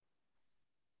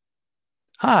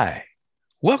Hi,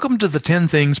 welcome to the 10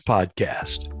 Things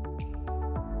Podcast.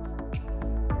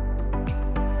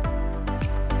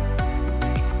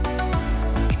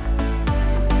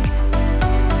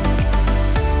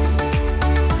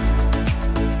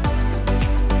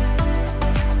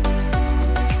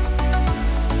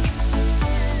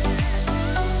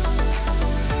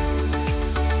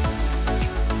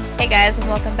 Hey guys, and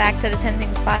welcome back to the 10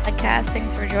 Things Podcast.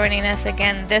 Thanks for joining us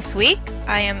again this week.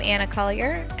 I am Anna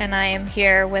Collier, and I am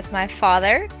here with my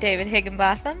father, David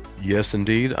Higginbotham. Yes,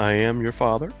 indeed, I am your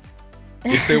father.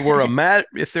 If there were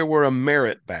a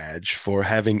merit badge for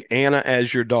having Anna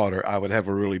as your daughter, I would have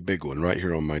a really big one right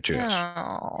here on my chest.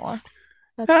 Oh,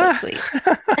 that's so sweet.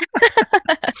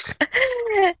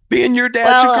 Being your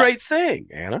dad's a Well, great thing,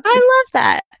 Anna. I love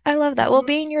that. I love that. Well, Mhm.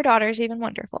 being your daughter is even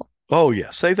wonderful. Oh, yeah.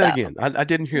 Say that So, again. I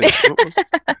didn't hear that. What was?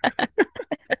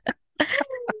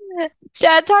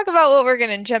 Dad, talk about what we're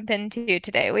going to jump into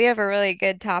today. We have a really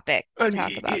good topic to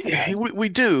talk about today. We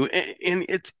do, and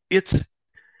it's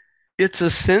a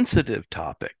sensitive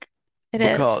topic It is.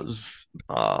 because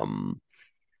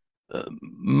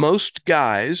most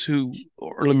guys who,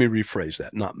 or let me rephrase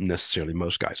that, not necessarily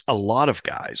most guys, a lot of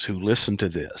guys who listen to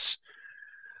this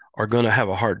are going to have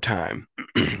a hard time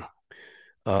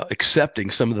accepting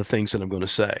some of the things that I'm going to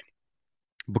say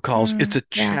because it's a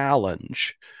Yeah.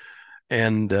 challenge.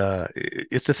 And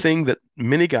it's a thing that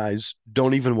many guys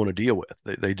don't even want to deal with.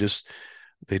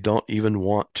 They don't even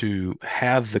want to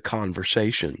have the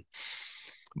conversation.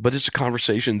 But it's a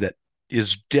conversation that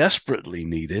is desperately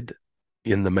needed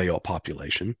in the male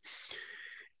population.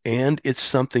 And it's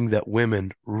something that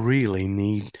women really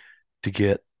need to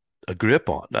get a grip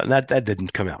on. That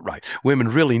didn't come out right. Women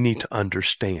really need to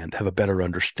understand, have a better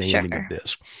understanding of Sure.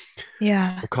 this,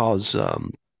 Yeah. because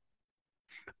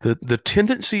the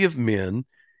tendency of men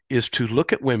is to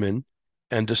look at women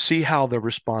and to see how they're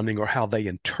responding or how they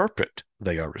interpret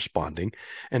they are responding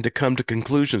and to come to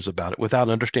conclusions about it without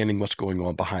understanding what's going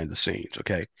on behind the scenes.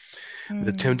 Okay.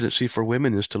 The Mm, tendency for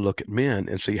women is to look at men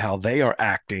and see how they are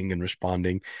acting and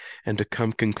responding and to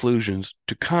come to conclusions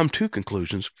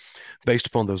based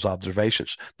upon those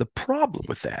observations. The problem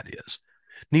with that is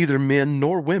neither men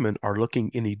nor women are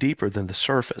looking any deeper than the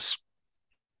surface.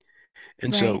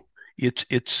 And right. so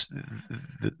it's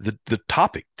the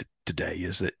topic today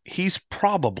is that he's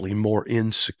probably more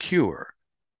insecure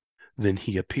than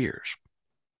he appears.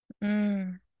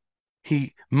 Mm,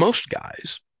 Most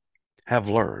guys have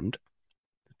learned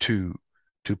to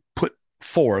put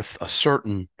forth a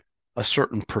certain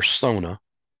persona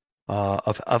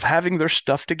of having their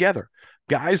stuff together.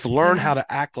 Guys learn how yeah.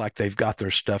 to act like they've got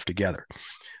their stuff together.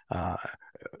 Uh,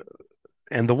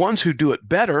 and the ones who do it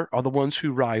better are the ones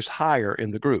who rise higher in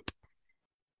the group.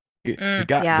 Yeah.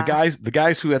 The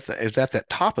guys who is at that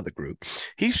top of the group,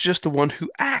 he's just the one who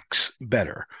acts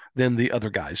better than the other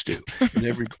guys do.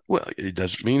 And well, it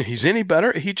doesn't mean he's any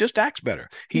better. He just acts better.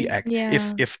 If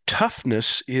Yeah.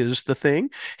 toughness is the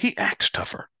thing, he acts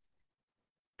tougher.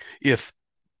 If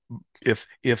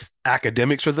if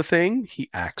academics are the thing,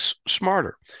 he acts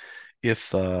smarter.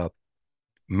 If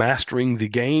mastering the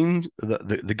game,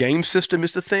 the game system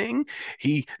is the thing,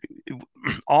 he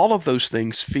all of those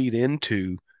things feed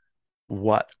into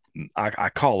what I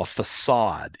call a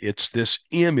façade. It's this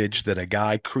image that a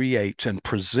guy creates and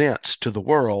presents to the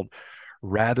world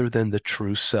rather than the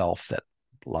true self that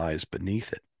lies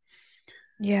beneath it.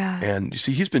 Yeah. And you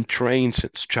see, he's been trained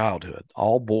since childhood.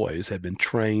 All boys have been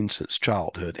trained since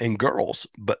childhood, and girls,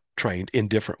 but trained in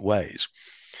different ways.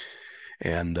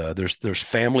 And there's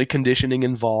family conditioning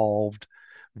involved.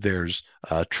 There's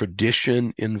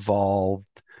tradition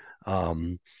involved.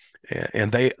 Um,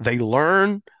 and they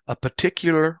learn a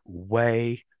particular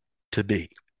way to be.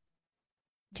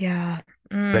 Yeah.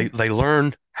 They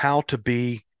learn how to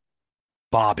be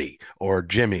Bobby or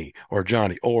Jimmy or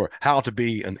Johnny, or how to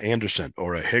be an Anderson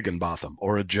or a Higginbotham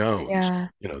or a Jones. Yeah.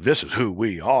 This is who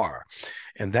we are.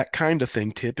 And that kind of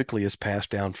thing typically is passed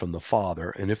down from the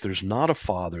father. And if there's not a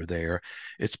father there,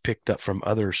 it's picked up from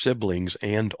other siblings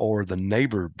and or the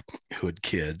neighborhood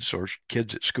kids or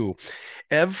kids at school.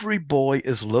 Every boy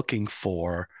is looking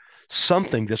for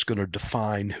something that's going to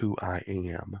define who I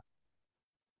am.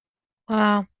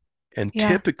 Wow. And Yeah.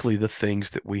 typically, the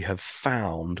things that we have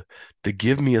found to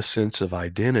give me a sense of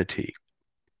identity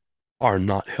are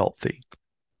not healthy.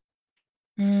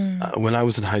 Mm. When I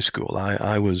was in high school,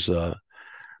 I was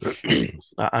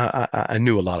I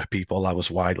knew a lot of people. I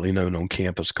was widely known on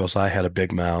campus because I had a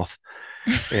big mouth,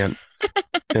 and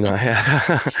I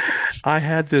had I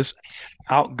had this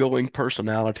outgoing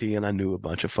personality, and I knew a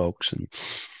bunch of folks. And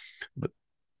but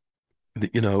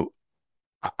you know,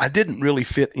 I didn't really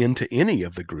fit into any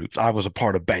of the groups. I was a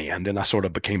part of band, and I sort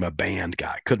of became a band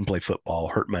guy. Couldn't play football,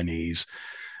 hurt my knees,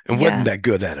 and wasn't Yeah. that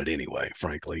good at it anyway.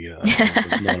 Frankly, I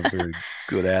was not a very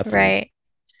good athlete. Right.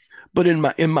 But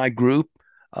in my group,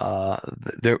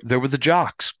 there were the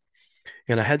jocks,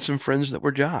 and I had some friends that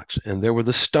were jocks, and there were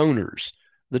the stoners,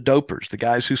 the dopers, the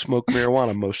guys who smoked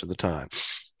marijuana most of the time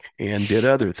and did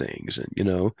other things,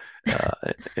 and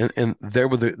and there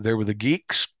were the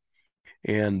geeks,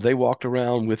 and they walked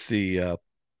around with the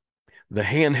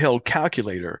handheld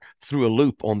calculator through a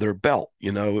loop on their belt.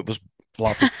 It was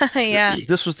floppy. Yeah.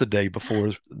 This was the day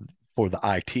before the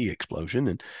IT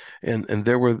explosion, and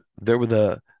there were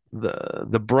the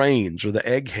brains or the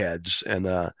eggheads, and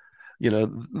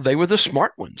they were the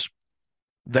smart ones.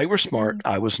 They were smart. Mm.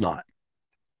 I was not.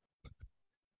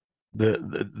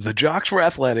 The jocks were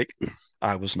athletic.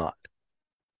 I was not.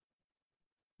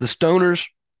 The stoners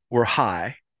were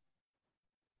high,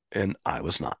 and I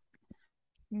was not.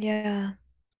 Yeah.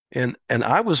 And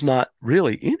I was not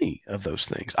really any of those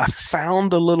things. I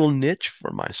found a little niche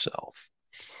for myself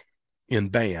in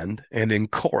band and in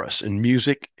chorus, in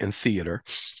music and theater.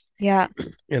 Yeah.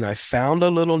 And I found a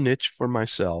little niche for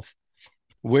myself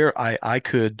where I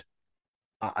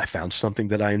found something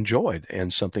that I enjoyed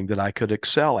and something that I could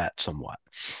excel at somewhat.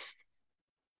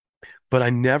 But I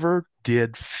never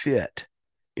did fit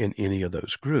in any of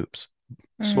those groups.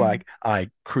 So Mm.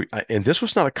 and this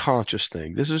was not a conscious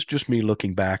thing. This is just me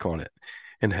looking back on it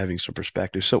and having some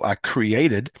perspective. So I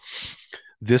created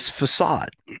this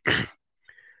facade.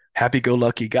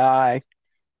 Happy-go-lucky guy,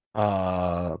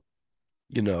 uh,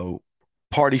 you know,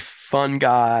 party fun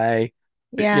guy,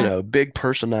 Yeah. big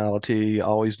personality,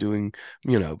 always doing,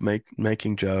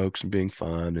 making jokes and being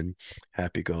fun and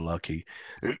happy-go-lucky.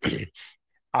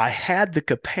 I had the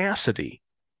capacity,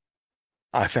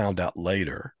 I found out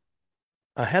later,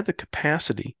 I had the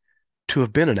capacity to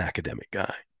have been an academic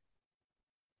guy.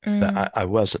 That Mm. I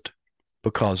wasn't,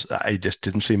 because I just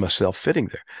didn't see myself fitting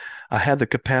there. I had the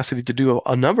capacity to do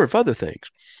a number of other things,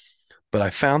 but I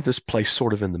found this place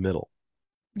sort of in the middle,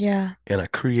 Yeah. and I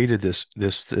created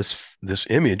this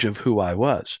image of who I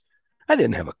was. I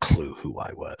didn't have a clue who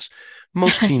I was.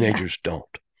 Most Yeah. teenagers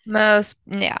don't. Most,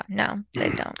 yeah, no, they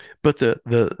don't. But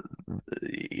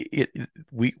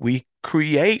we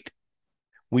create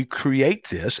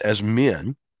this as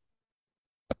men,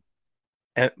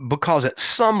 because at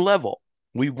some level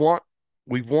we want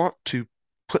we want to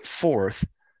put forth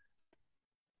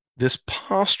this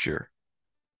posture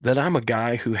that I'm a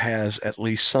guy who has at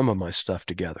least some of my stuff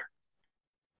together.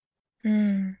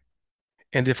 Mm.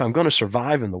 And if I'm going to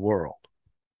survive in the world,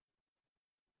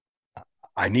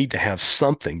 I need to have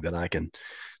something that I can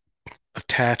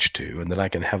attach to and that I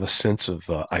can have a sense of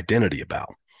identity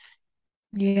about.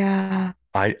 Yeah.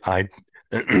 I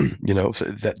so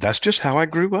that's just how I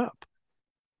grew up.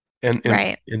 And and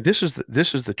Right. and this is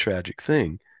the tragic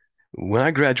thing. When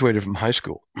I graduated from high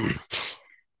school,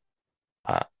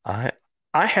 I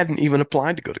I hadn't even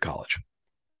applied to go to college.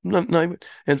 No, no,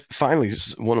 and finally,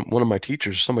 one of my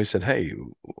teachers, somebody said, "Hey,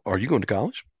 are you going to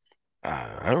college?"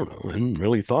 I don't know. I hadn't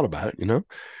really thought about it. Well,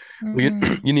 you,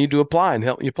 Mm. you need to apply and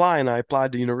help me apply. And I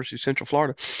applied to University of Central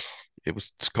Florida.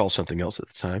 It's called something else at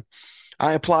the time.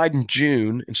 I applied in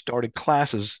June and started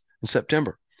classes in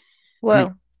September. I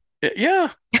mean, Whoa.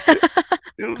 yeah,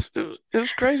 it, it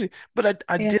was crazy. But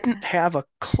I didn't Yeah. have a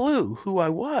clue who I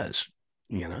was.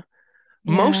 You know,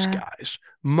 most Yeah. guys,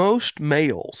 most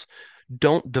males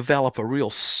don't develop a real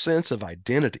sense of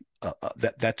identity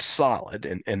that's solid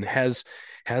and has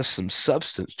some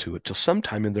substance to it till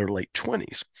sometime in their late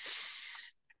 20s.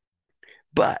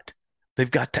 But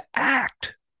they've got to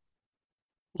act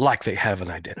like they have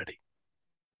an identity.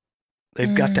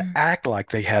 They've got to Mm. act like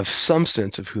they have some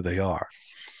sense of who they are,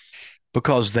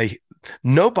 because they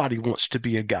nobody wants to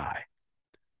be a guy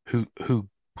who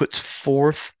puts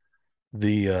forth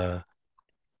the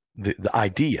the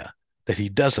idea that he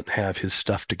doesn't have his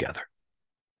stuff together.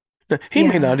 Now,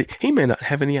 Yeah. he may not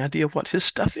have any idea what his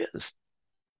stuff is,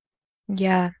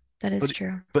 Yeah. That is but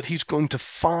true. but he's going to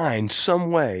find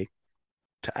some way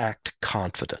to act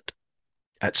confident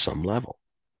at some level.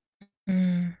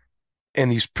 Mm.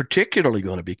 And he's particularly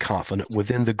going to be confident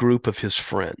within the group of his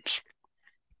friends.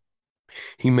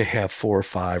 He may have 4 or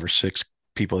 5 or 6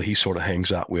 people he sort of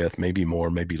hangs out with, maybe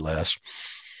more, maybe less,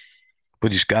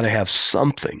 but he's got to have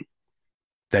something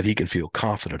that he can feel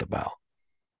confident about.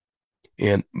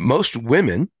 And most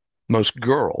women, most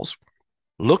girls,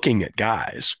 looking at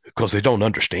guys because they don't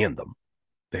understand them,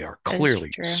 they are That is clearly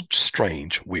true.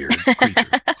 strange, weird creatures.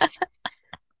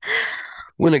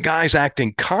 When a guy's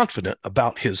acting confident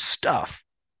about his stuff,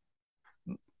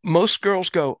 most girls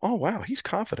go, "Oh, wow, he's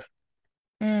confident."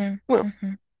 Well,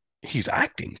 Mm-hmm. he's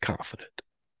acting confident,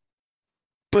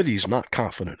 but he's not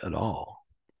confident at all.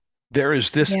 There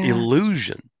is this Yeah.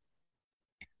 illusion.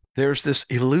 There's this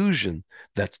illusion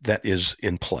that is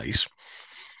in place.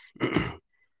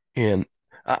 And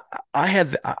I,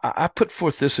 I put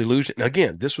forth this illusion.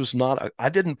 Again, this was not, I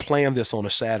didn't plan this on a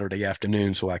Saturday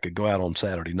afternoon so I could go out on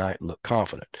Saturday night and look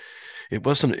confident. It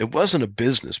wasn't a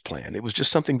business plan. It was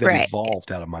just something that Right.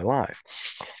 evolved out of my life.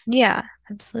 Yeah,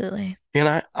 absolutely.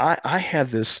 And I had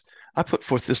this, I put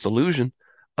forth this illusion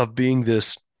of being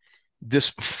this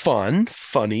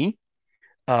funny,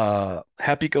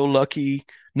 happy-go-lucky,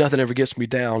 nothing ever gets me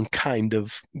down kind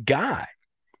of guy.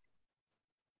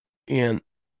 And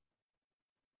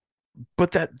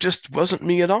but that just wasn't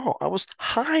me at all. I was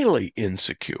highly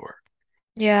insecure,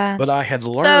 Yeah. but I had So,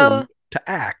 learned to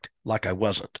act like I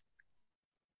wasn't.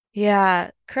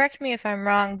 yeah, correct me if I'm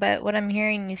wrong, but what I'm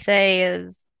hearing you say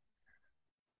is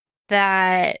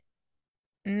that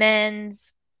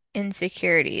men's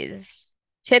insecurities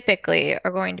typically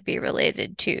are going to be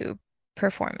related to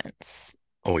performance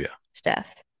Oh yeah, stuff.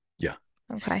 yeah.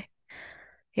 Okay.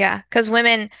 Yeah, because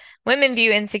women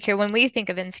view insecure when we think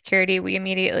of insecurity, we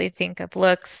immediately think of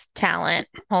looks, talent,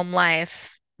 home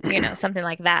life, something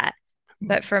like that.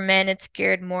 But for men, it's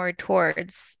geared more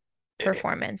towards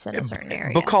performance in a certain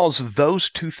area. Because those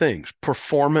two things,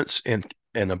 performance and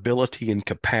ability and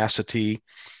capacity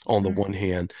on the Mm, one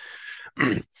hand,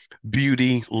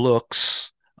 beauty,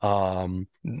 looks,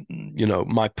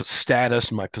 my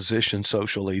status, my position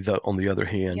socially, on the other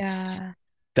hand, yeah,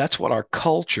 that's what our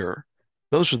culture,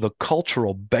 those are the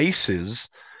cultural bases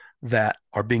that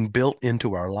are being built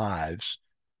into our lives.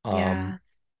 Um,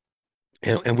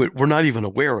 yeah, and we're not even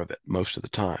aware of it most of the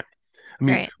time. I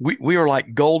mean, right. we are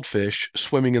like goldfish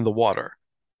swimming in the water,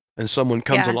 and someone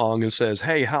comes Yeah. along and says,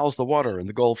 "Hey, how's the water?" And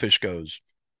the goldfish goes,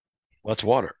 "What's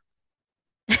water?"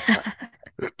 Well,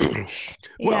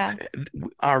 Yeah,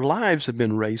 our lives have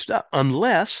been raised up,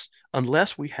 unless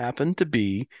we happen to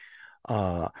be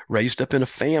raised up in a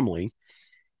family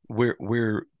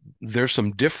where there's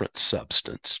some different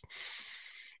substance,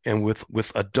 and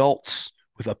with adults,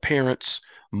 with parents,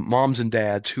 moms and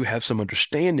dads who have some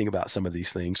understanding about some of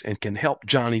these things and can help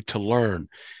Johnny to learn,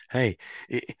 hey,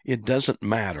 it doesn't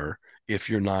matter if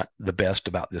you're not the best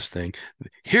about this thing.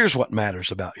 Here's what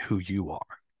matters about who you are,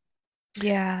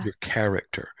 yeah, your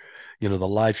character, the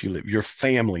life you live. Your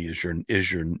family is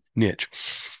your niche.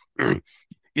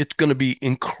 It's going to be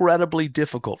incredibly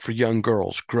difficult for young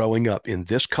girls growing up in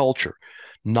this culture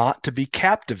not to be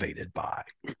captivated by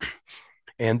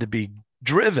and to be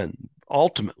driven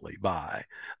ultimately by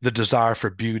the desire for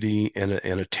beauty and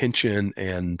attention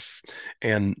and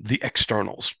the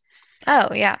externals.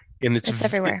 oh yeah, And it's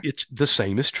everywhere. it's the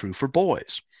same is true for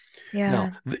boys. Now,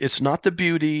 Yeah. it's not the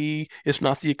beauty, it's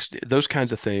not those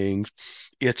kinds of things.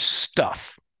 It's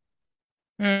stuff.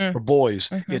 Mm, For boys,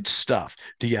 hmm. it's stuff.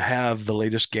 Do you have the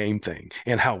latest game thing?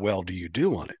 And how well do you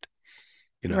do on it?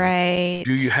 You know,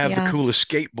 do you Right. have the Yeah. coolest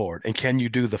skateboard? And can you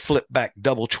do the flip back,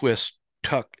 double twist,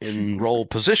 tuck and roll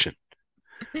position?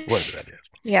 Whatever that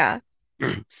Yeah.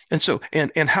 is.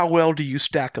 And how well do you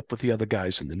stack up with the other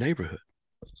guys in the neighborhood?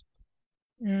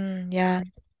 Yeah.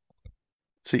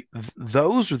 See,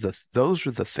 those are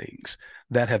the things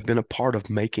that have been a part of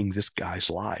making this guy's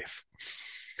life.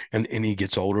 And he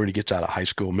gets older and he gets out of high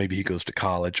school. Maybe he goes to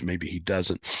college, maybe he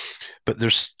doesn't. But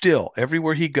there's still,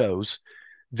 everywhere he goes,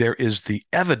 there is the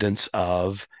evidence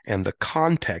of and the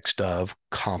context of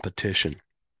competition.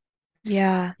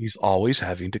 Yeah. He's always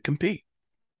having to compete.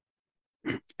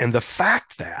 And the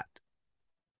fact that,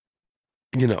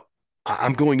 you know,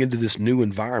 I'm going into this new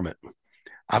environment.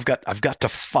 I've got to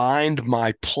find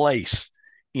my place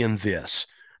in this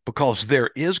because there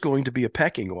is going to be a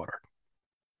pecking order.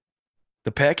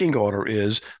 The pecking order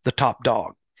is the top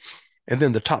dog. And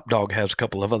then the top dog has a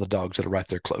couple of other dogs that are right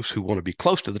there close who want to be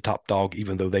close to the top dog,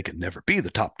 even though they can never be the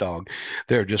top dog.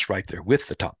 They're just right there with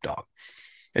the top dog.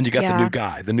 And you got the new Yeah.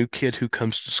 guy, the new kid who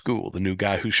comes to school, the new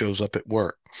guy who shows up at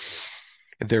work.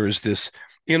 And there is this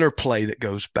interplay that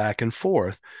goes back and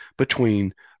forth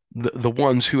between the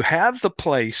ones who have the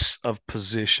place of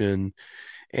position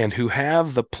and who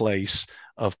have the place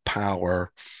of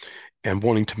power and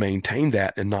wanting to maintain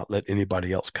that and not let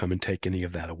anybody else come and take any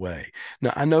of that away.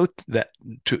 Now, I know that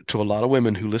to a lot of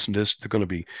women who listen to this, they're going to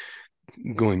be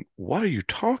going, "What are you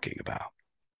talking about?"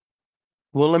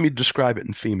 Well, let me describe it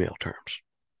in female terms.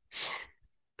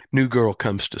 New girl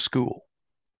comes to school.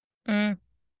 Mm,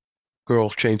 Girl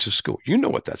changes school. You know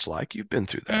what that's like. You've been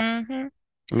through that. hmm.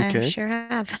 I Okay. sure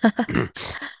have.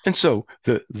 And so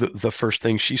the first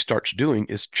thing she starts doing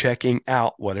is checking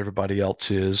out what everybody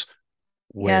else is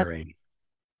Yep. wearing.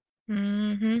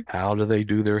 Mm-hmm. How do they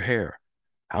do their hair?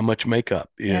 How much makeup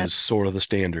Yep. is sort of the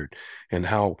standard? And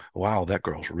how, wow, that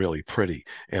girl's really pretty.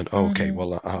 And okay, Mm-hmm.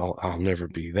 well, I'll never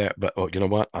be that, but oh, you know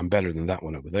what? I'm better than that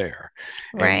one over there.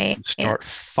 And Right. start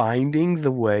finding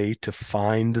the way to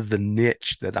find the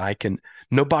niche that I can,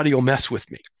 nobody will mess with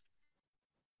me.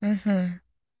 Mm-hmm.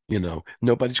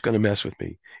 Nobody's going to mess with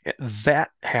me. That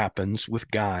happens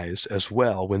with guys as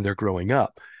well when they're growing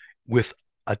up with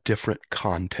a different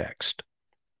context.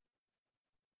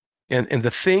 And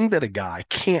the thing that a guy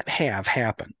can't have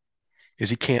happen is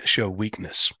he can't show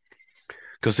weakness.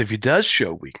 Because if he does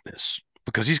show weakness,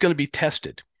 because he's going to be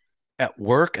tested at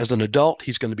work as an adult,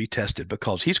 he's going to be tested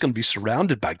because he's going to be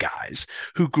surrounded by guys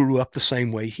who grew up the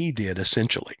same way he did,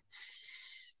 essentially,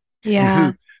 and who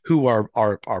Yeah. who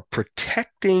are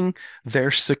protecting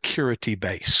their security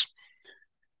base.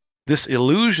 This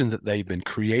illusion that they've been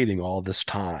creating all this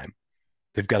time,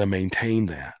 they've got to maintain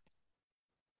that.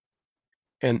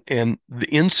 And the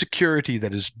insecurity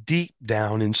that is deep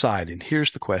down inside. And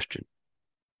here's the question: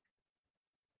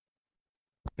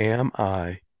 am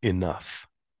I enough?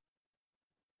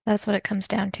 That's what it comes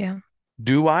down to.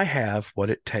 Do I have what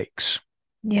it takes?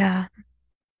 Yeah.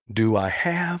 Do I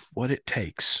have what it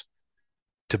takes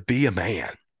to be a man,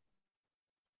 to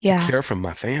Yeah. care for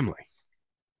my family?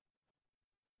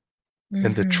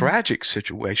 And the Mm-hmm. tragic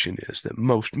situation is that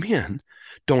most men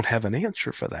don't have an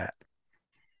answer for that.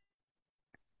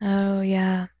 Oh,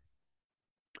 yeah.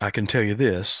 I can tell you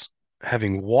this,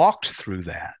 having walked through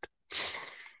that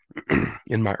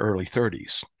in my early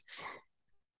 30s,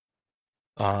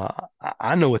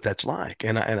 I know what that's like.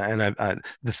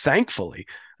 Thankfully,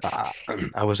 uh,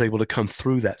 I was able to come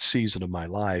through that season of my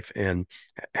life and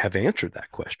have answered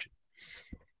that question.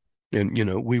 And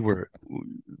we were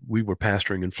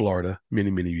pastoring in Florida many,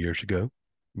 many years ago.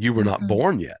 You were not Mm-hmm.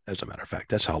 born yet, as a matter of fact.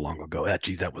 That's how long ago.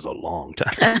 Gee, that was a long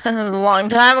time. A long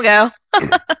time ago.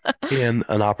 And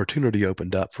an opportunity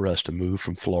opened up for us to move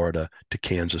from Florida to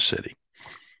Kansas City.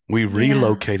 We Yeah.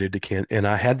 relocated to Kansas, and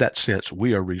I had that sense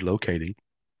we are relocating.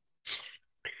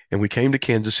 And we came to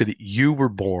Kansas City. You were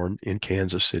born in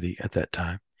Kansas City at that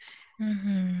time,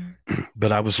 Mm-hmm.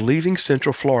 but I was leaving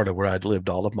Central Florida where I'd lived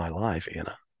all of my life,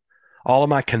 Anna. All of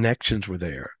my connections were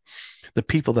there. The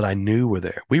people that I knew were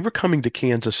there. We were coming to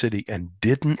Kansas City and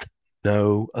didn't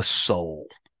know a soul.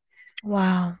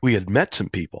 Wow. We had met some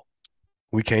people.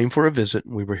 We came for a visit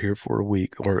and we were here for a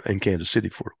week or in Kansas City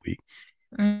for a week.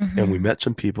 And we Mm-hmm. met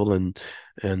some people and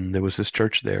there was this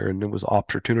church there and there was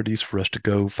opportunities for us to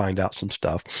go find out some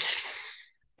stuff.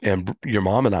 And your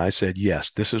mom and I said, yes,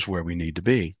 this is where we need to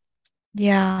be.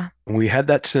 Yeah. And we had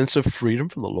that sense of freedom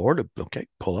from the Lord of, okay,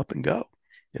 pull up and go.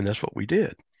 And that's what we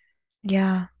did.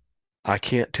 Yeah. I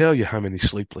can't tell you how many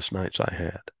sleepless nights I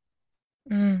had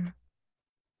Mm.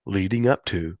 leading up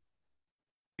to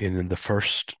and in the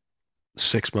first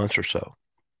 6 months or so,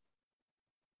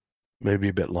 maybe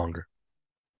a bit longer,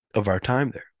 of our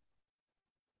time there.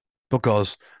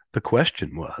 Because the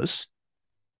question was,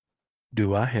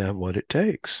 do I have what it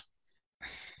takes?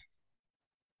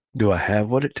 Do I have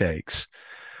what it takes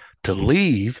to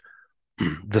leave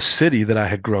the city that I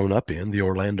had grown up in, the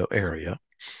Orlando area,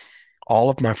 all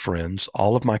of my friends,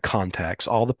 all of my contacts,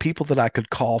 all the people that I could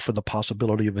call for the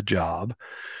possibility of a job,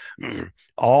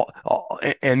 all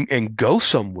and go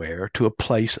somewhere to a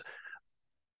place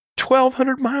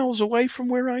 1,200 miles away from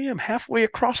where I am, halfway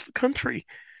across the country,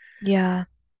 Yeah.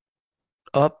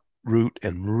 uproot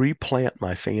and replant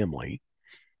my family.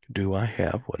 Do I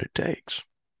have what it takes?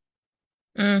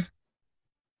 Mm.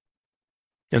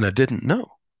 And I didn't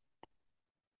know.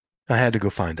 I had to go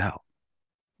find out.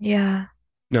 Yeah.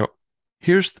 Now,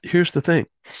 here's the thing.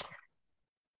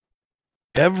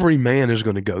 Every man is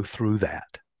going to go through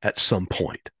that at some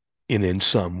point in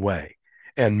some way,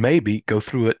 and maybe go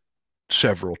through it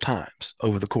several times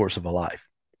over the course of a life.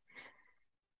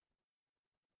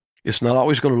 It's not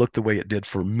always going to look the way it did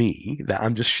for me. That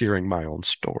I'm just sharing my own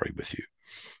story with you.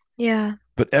 Yeah.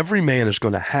 But every man is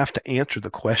going to have to answer the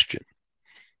question,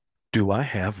 do I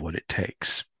have what it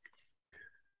takes?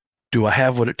 Do I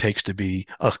have what it takes to be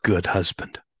a good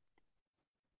husband?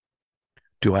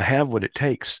 Do I have what it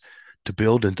takes to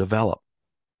build and develop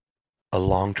a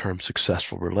long-term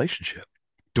successful relationship?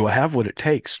 Do I have what it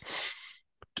takes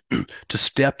to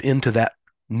step into that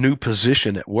new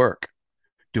position at work?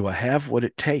 Do I have what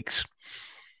it takes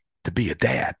to be a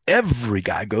dad? Every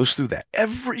guy goes through that,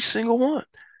 every single one.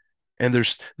 And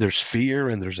there's fear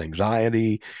and there's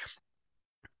anxiety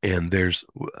and there's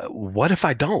what if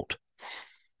I don't?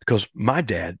 Because my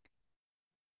dad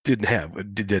didn't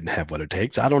have what it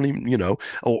takes. I don't even,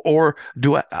 or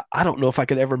do I don't know if I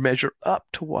could ever measure up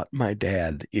to what my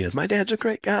dad is. My dad's a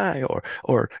great guy,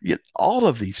 all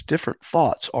of these different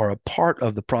thoughts are a part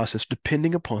of the process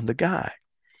depending upon the guy.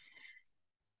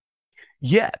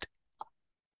 Yet,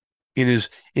 in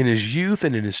his youth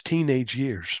and in his teenage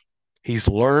years, he's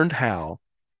learned how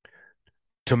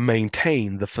to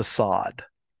maintain the facade.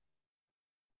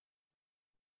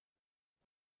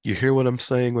 You hear what I'm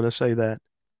saying when I say that?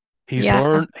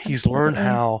 Yeah, He's learned absolutely.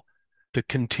 how to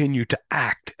continue to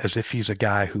act as if he's a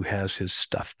guy who has his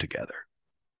stuff together.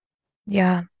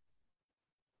 Yeah.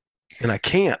 And I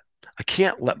can't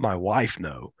let my wife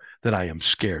know that I am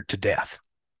scared to death.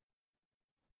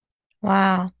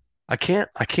 Wow. I can't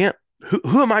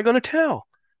who am I going to tell?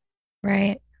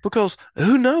 Right. Because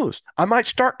who knows? I might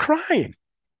start crying.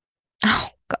 Oh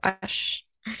gosh.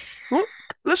 Well,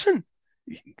 listen,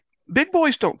 big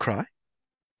boys don't cry.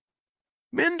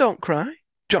 Men don't cry.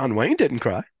 John Wayne didn't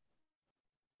cry.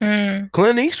 Mm.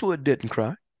 Clint Eastwood didn't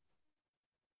cry.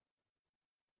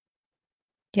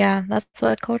 Yeah, that's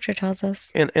what culture tells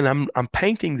us. And I'm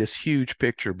painting this huge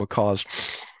picture because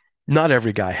not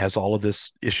every guy has all of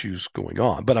this issues going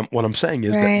on. But what I'm saying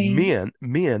is that Right.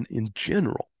 men in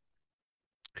general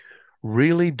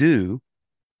really do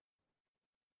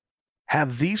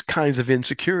have these kinds of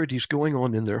insecurities going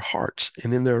on in their hearts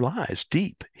and in their lives,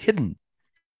 deep, hidden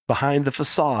behind the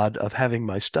facade of having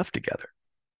my stuff together.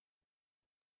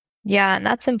 Yeah, and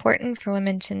that's important for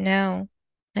women to know.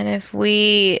 And if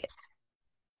we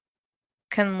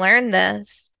can learn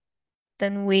this,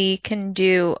 then we can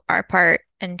do our part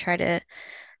and try to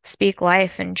speak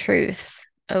life and truth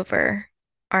over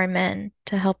our men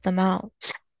to help them out.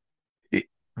 It,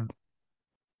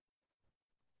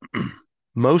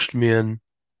 most men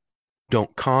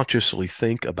don't consciously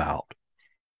think about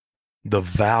the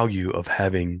value of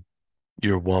having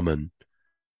your woman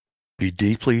be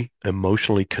deeply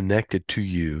emotionally connected to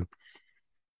you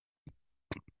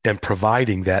and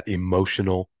providing that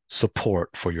emotional support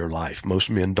for your life. Most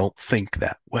men don't think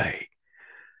that way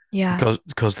Yeah.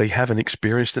 because they haven't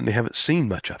experienced it and they haven't seen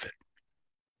much of it.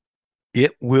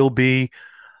 It will be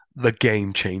the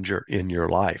game changer in your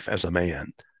life as a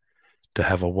man to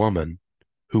have a woman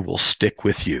who will stick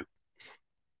with you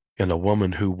and a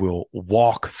woman who will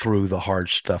walk through the hard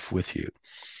stuff with you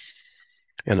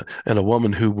and a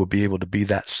woman who will be able to be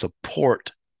that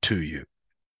support to you,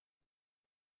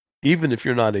 even if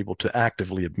you're not able to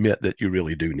actively admit that you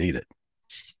really do need it.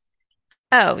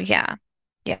 Oh, yeah.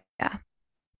 Yeah. Yeah.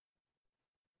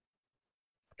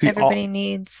 See, Everybody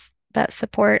needs that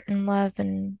support and love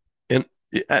and and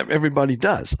everybody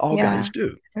does. All guys yeah,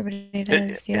 do. everybody And,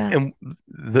 does. Yeah. and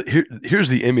here's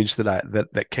the image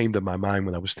that came to my mind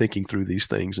when I was thinking through these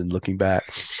things and looking back.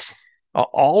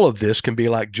 All of this can be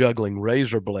like juggling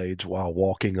razor blades while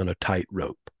walking on a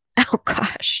tightrope. Oh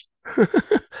gosh.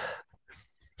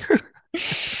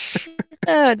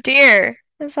 Oh dear.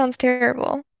 That sounds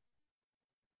terrible.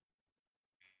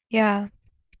 Yeah.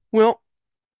 Well,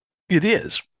 it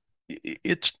is.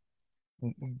 It's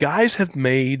guys have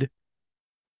made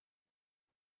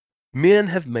men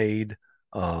have made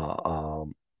uh,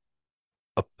 um,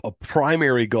 a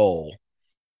primary goal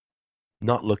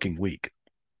not looking weak,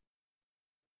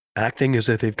 acting as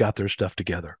if they've got their stuff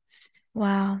together,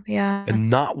 Wow. Yeah. and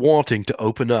not wanting to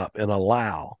open up and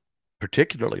allow,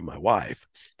 particularly my wife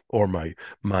or my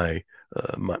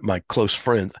close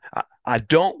friends. I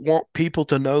don't want people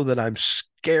to know that I'm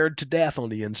scared to death on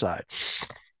the inside.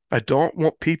 I don't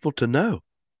want people to know.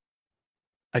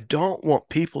 I don't want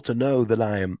people to know that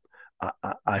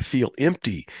I feel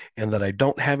empty and that I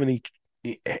don't have any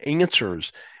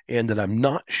answers and that I'm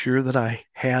not sure that I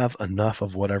have enough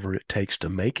of whatever it takes to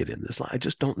make it in this life. I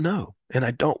just don't know. And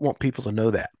I don't want people to know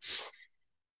that.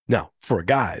 Now, for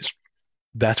guys,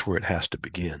 that's where it has to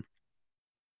begin.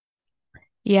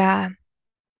 Yeah.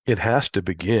 It has to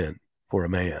begin for a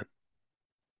man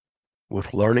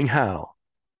with learning how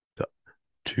to,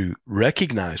 to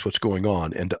recognize what's going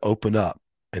on and to open up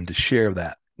and to share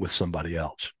that with somebody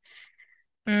else,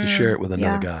 to share it with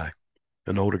another Yeah. guy,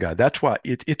 an older guy. That's why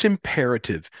it's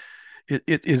imperative.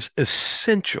 It is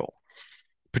essential,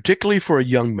 particularly for a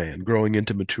young man growing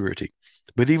into maturity,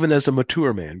 but even as a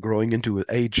mature man growing into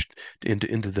age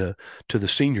into the to the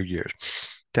senior years,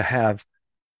 to have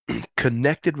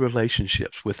connected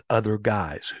relationships with other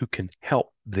guys who can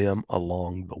help them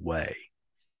along the way.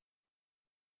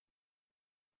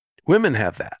 Women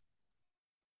have that.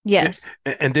 Yes.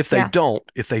 And Yeah.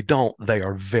 if they don't, they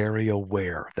are very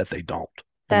aware that they don't.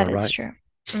 Am I That is right?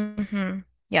 true.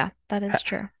 Yeah, that is Ha-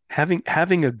 true.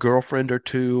 having a girlfriend or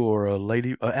two or a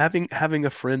lady having a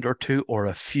friend or two or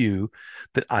a few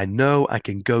that I know I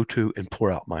can go to and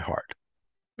pour out my heart.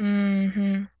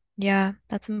 Hmm. Yeah,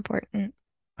 that's important.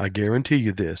 I guarantee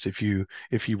you this, if you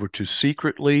were to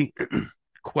secretly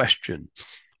question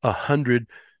 100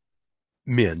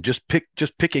 men, just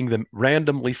picking them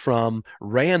randomly from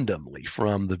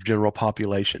the general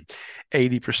population,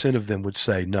 80% of them would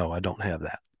say, no, I don't have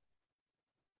that.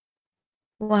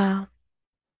 Wow.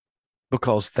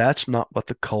 Because that's not what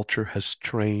the culture has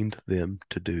trained them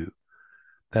to do.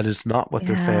 That is not what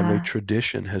their family Yeah.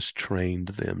 tradition has trained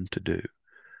them to do.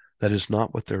 That is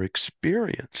not what their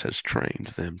experience has trained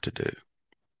them to do.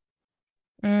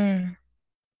 Mm.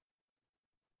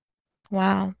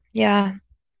 Wow. Yeah.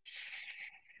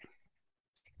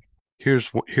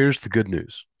 Here's the good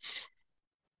news,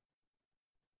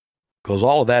 because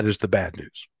all of that is the bad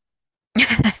news.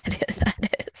 That is,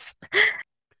 that is.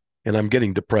 And I'm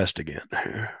getting depressed again.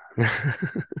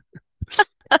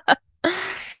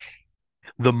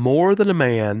 The more that a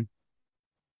man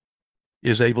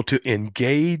is able to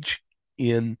engage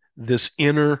in this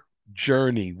inner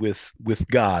journey with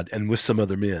God and with some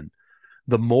other men,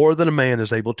 the more that a man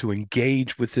is able to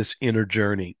engage with this inner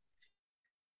journey,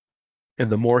 and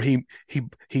the more he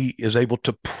is able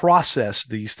to process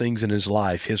these things in his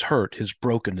life, his hurt, his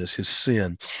brokenness, his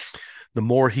sin, the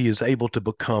more he is able to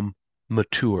become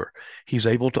mature. He's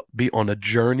able to be on a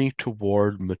journey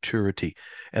toward maturity.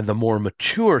 And the more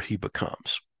mature he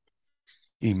becomes,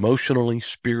 emotionally,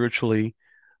 spiritually,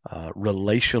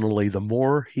 relationally, the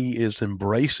more he is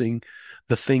embracing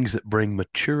the things that bring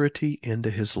maturity into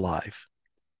his life,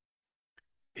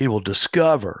 he will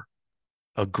discover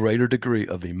a greater degree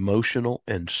of emotional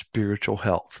and spiritual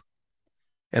health.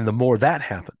 And the more that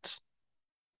happens,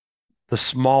 the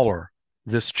smaller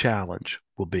this challenge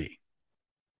will be.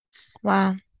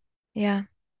 Wow. Yeah.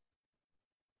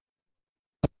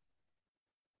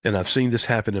 And I've seen this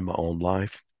happen in my own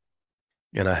life.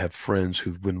 And I have friends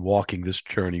who've been walking this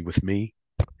journey with me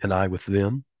and I with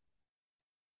them.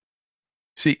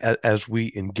 See, as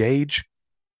we engage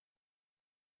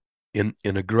in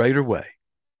a greater way,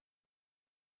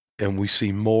 and we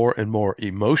see more and more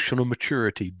emotional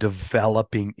maturity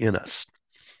developing in us,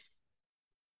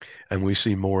 and we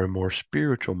see more and more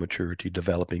spiritual maturity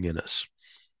developing in us,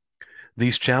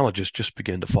 these challenges just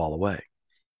begin to fall away.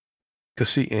 Because,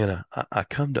 see, Anna, I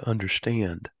come to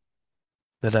understand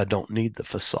that I don't need the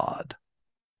facade.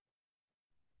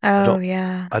 I Oh, don't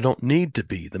yeah. I don't need to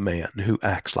be the man who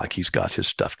acts like he's got his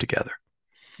stuff together.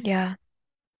 Yeah.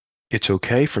 It's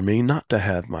okay for me not to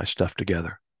have my stuff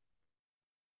together.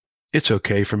 It's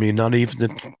okay for me not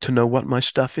even to know what my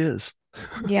stuff is.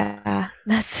 Yeah.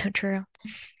 That's so true.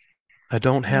 I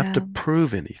don't have to Yeah.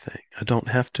 prove anything. I don't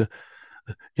have to,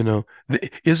 you know,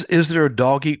 is there a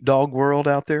dog eat dog world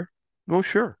out there? Well,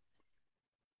 sure,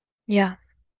 Yeah.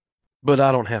 but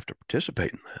I don't have to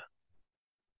participate in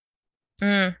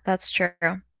that. That's true.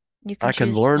 You can choose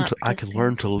to not I can participate.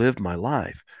 learn to live my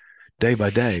life day by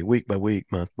day, week by week,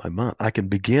 month by month. I can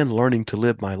begin learning to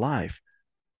live my life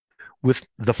with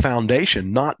the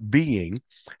foundation not being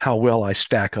how well I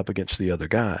stack up against the other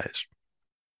guys.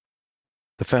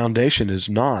 The foundation is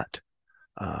not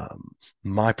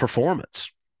my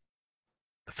performance.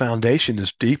 The foundation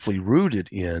is deeply rooted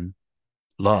in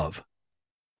love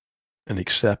and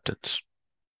acceptance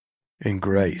and Mm.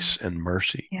 grace and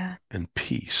mercy Yeah. and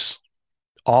peace,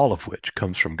 all of which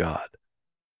comes from God,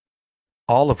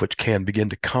 all of which can begin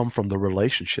to come from the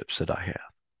relationships that I have.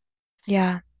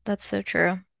 Yeah. That's so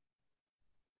true.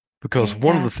 Because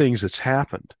one of the Yeah. things that's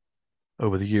happened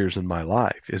over the years in my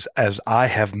life is, as I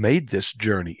have made this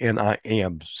journey, and I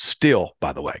am still,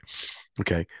 by the way,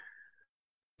 okay,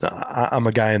 I'm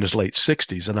a guy in his late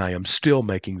 60s and I am still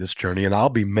making this journey, and I'll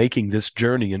be making this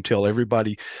journey until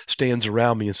everybody stands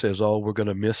around me and says, "Oh, we're going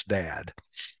to miss dad."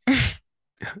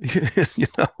 you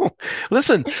know,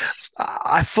 listen,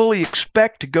 I fully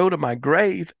expect to go to my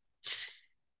grave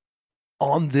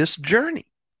on this journey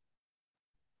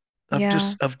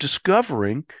Yeah. of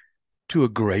discovering to a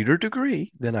greater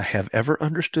degree than I have ever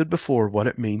understood before what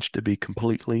it means to be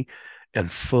completely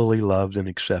and fully loved and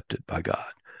accepted by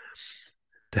God.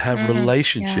 To have Yeah.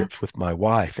 relationships with my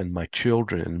wife and my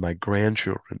children and my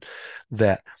grandchildren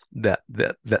that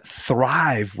that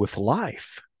thrive with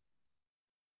life,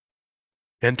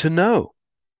 and to know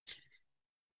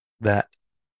that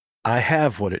I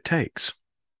have what it takes.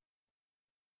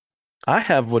 I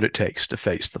have what it takes to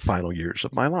face the final years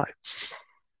of my life.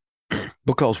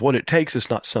 Because what it takes is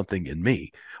not something in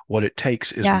me. What it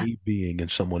takes is Yeah. me being in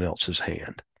someone else's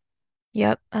hand.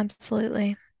 Yep.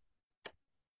 Absolutely.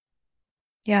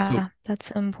 So Yeah, that's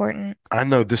so important. I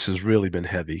know this has really been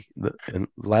heavy, and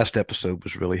last episode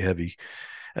was really heavy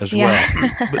as Yeah.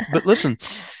 well. But listen,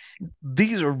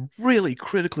 these are really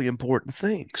critically important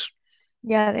things.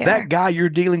 Yeah, they That are. guy you're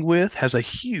dealing with has a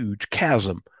huge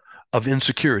chasm of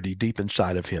insecurity deep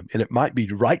inside of him, and it might be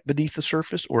right beneath the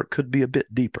surface, or it could be a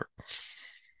bit deeper.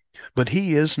 But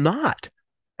he is not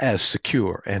as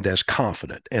secure and as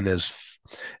confident and as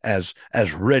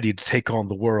ready to take on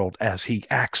the world as he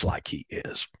acts like he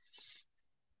is.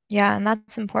 Yeah, and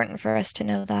that's important for us to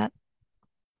know that.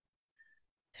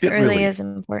 It It really really is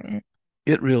important.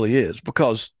 it really is,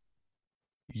 because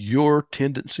your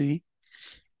tendency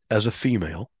as a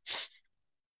female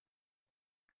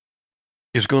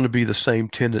is going to be the same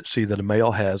tendency that a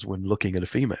male has when looking at a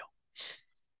female.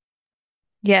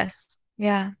 Yes.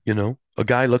 Yeah. You know, a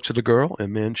guy looks at a girl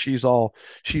and man, she's all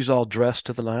dressed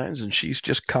to the nines and she's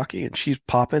just cocky and she's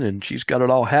popping and she's got it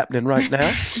all happening right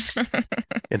now.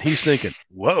 And he's thinking,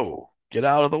 whoa, get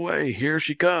out of the way. Here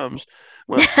she comes.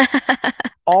 Well,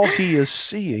 all he is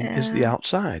seeing is the Yeah.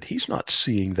 outside. He's not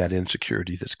seeing that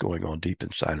insecurity that's going on deep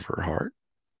inside of her heart.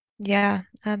 Yeah,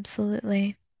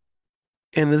 absolutely.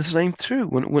 And the same true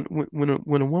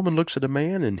when a woman looks at a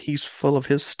man and he's full of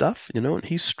his stuff, and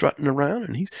he's strutting around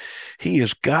and he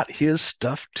has got his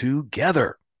stuff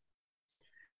together.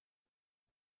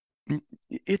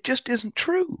 It just isn't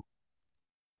true.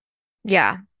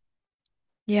 Yeah.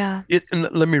 Yeah. And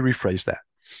let me rephrase that.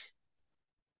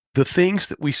 The things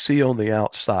that we see on the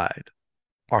outside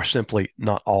are simply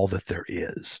not all that there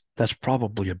is. That's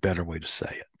probably a better way to say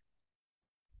it.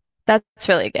 That's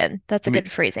really good. That's I a mean,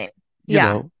 good phrasing. you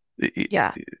Yeah. know, it,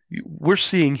 Yeah. we're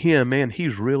seeing him, man, he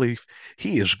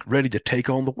is ready to take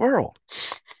on the world.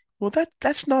 Well,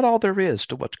 that's not all there is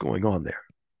to what's going on there.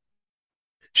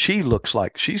 She looks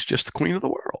like she's just the queen of the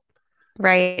world.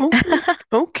 Right. Oh,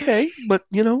 okay, but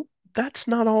that's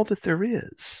not all that there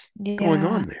is going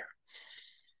on Yeah. there.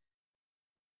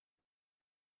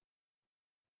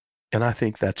 And I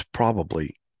think that's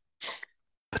probably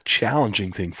a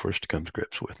challenging thing for us to come to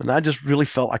grips with. And I just really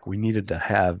felt like we needed to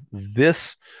have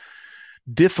this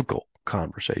difficult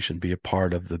conversation be a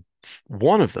part of the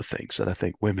one of the things that I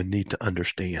think women need to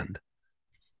understand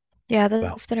Yeah, about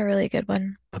that's been a really good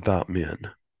one. about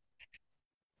men.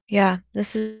 Yeah,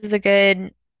 this is a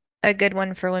good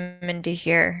one for women to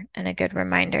hear and a good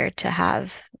reminder to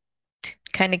have to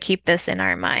kind of keep this in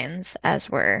our minds as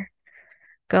we're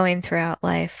going throughout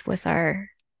life with our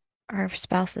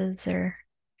spouses or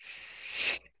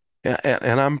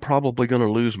And I'm probably going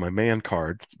to lose my man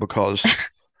card because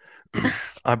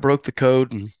I broke the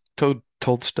code and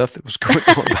told stuff that was going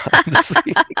on behind the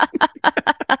scenes.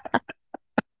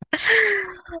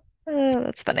 Oh,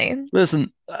 that's funny.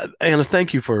 Listen, Anna,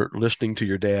 thank you for listening to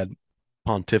your dad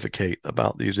pontificate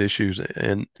about these issues.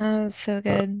 And Oh, it's so uh,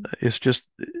 good. it's just,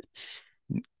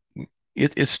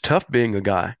 it's tough being a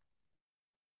guy.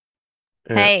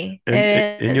 And, Hey, and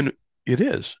it is. it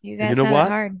is. You And you guys know have it what?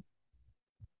 hard.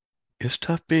 It's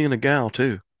tough being a gal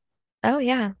too. Oh,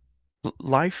 yeah.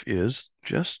 Life is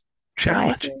just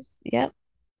Life challenging. is, yep,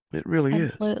 It really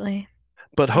is. absolutely.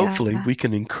 But hopefully Yeah. we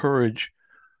can encourage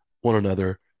one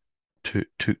another to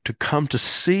come to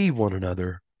see one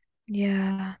another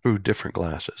Yeah. through different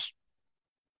glasses.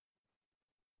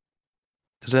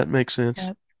 Does that make sense?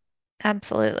 Yep.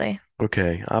 Absolutely.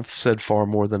 Okay, I've said far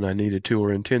more than I needed to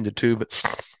or intended to, but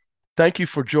thank you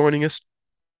for joining us.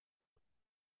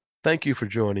 Thank you for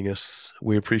joining us.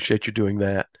 We appreciate you doing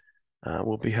that.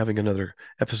 We'll be having another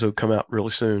episode come out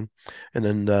really soon. And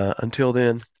then until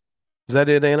then, is that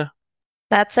it, Anna?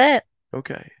 That's it.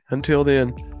 Okay. Until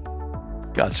then,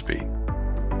 Godspeed.